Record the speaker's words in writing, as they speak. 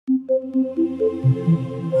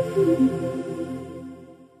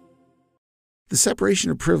The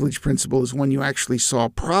separation of privilege principle is one you actually saw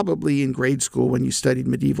probably in grade school when you studied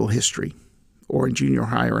medieval history, or in junior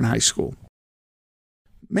high or in high school.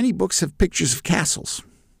 Many books have pictures of castles.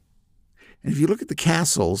 And if you look at the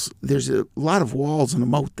castles, there's a lot of walls and a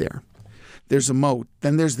moat there. There's a moat,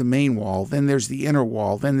 then there's the main wall, then there's the inner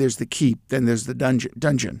wall, then there's the keep, then there's the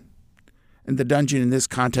dungeon. And the dungeon in this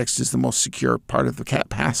context is the most secure part of the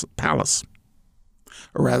palace,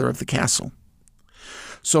 or rather of the castle.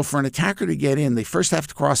 So for an attacker to get in, they first have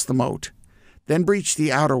to cross the moat, then breach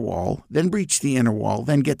the outer wall, then breach the inner wall,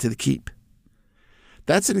 then get to the keep.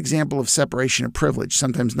 That's an example of separation of privilege,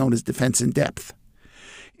 sometimes known as defense in depth.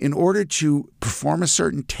 In order to perform a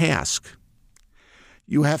certain task,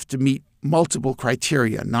 you have to meet multiple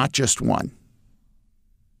criteria, not just one.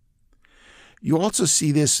 You also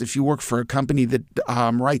see this if you work for a company that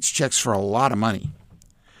writes checks for a lot of money.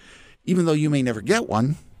 Even though you may never get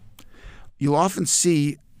one, you'll often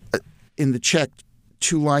see in the check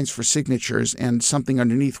 2 lines for signatures and something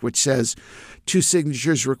underneath which says 2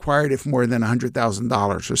 signatures required if more than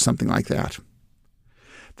 $100,000 or something like that.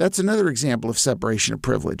 That's another example of separation of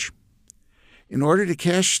privilege. In order to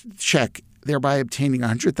cash the check, thereby obtaining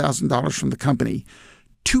 $100,000 from the company,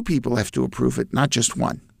 2 people have to approve it, not just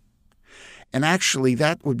one. And actually,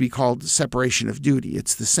 that would be called separation of duty.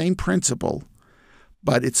 It's the same principle,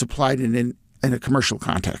 but it's applied in a commercial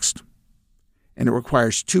context. And it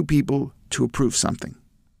requires 2 people to approve something.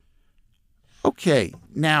 Okay,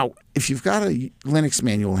 now, if you've got a Linux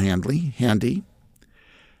manual handy,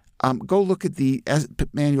 go look at the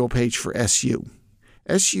manual page for SU.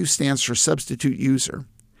 SU stands for Substitute User.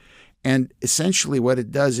 And essentially what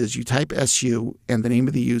it does is you type SU and the name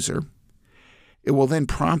of the user. It will then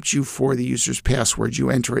prompt you for the user's password. You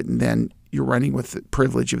enter it, and then you're running with the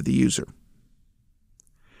privilege of the user.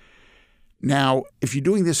 Now, if you're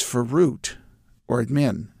doing this for root or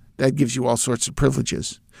admin, that gives you all sorts of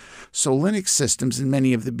privileges. So Linux systems and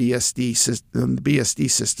many of the BSD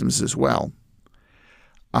systems as well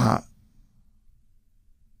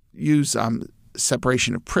use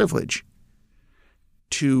separation of privilege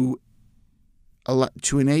to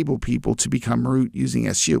enable people to become root using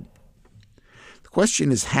SU. The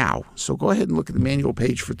question is how. So go ahead and look at the manual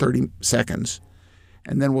page for 30 seconds,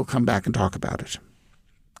 and then we'll come back and talk about it.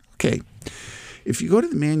 Okay. If you go to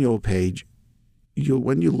the manual page,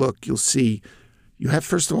 when you look, you'll see you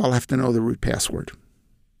first of all have to know the root password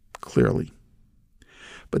clearly.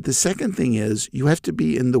 But the second thing is you have to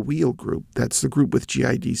be in the wheel group. That's the group with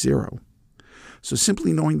GID 0. So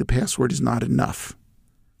simply knowing the password is not enough.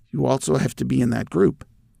 You also have to be in that group.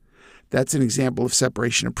 That's an example of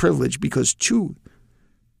separation of privilege because two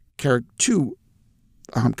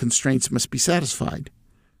constraints must be satisfied.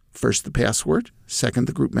 First, the password. Second,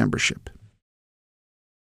 the group membership.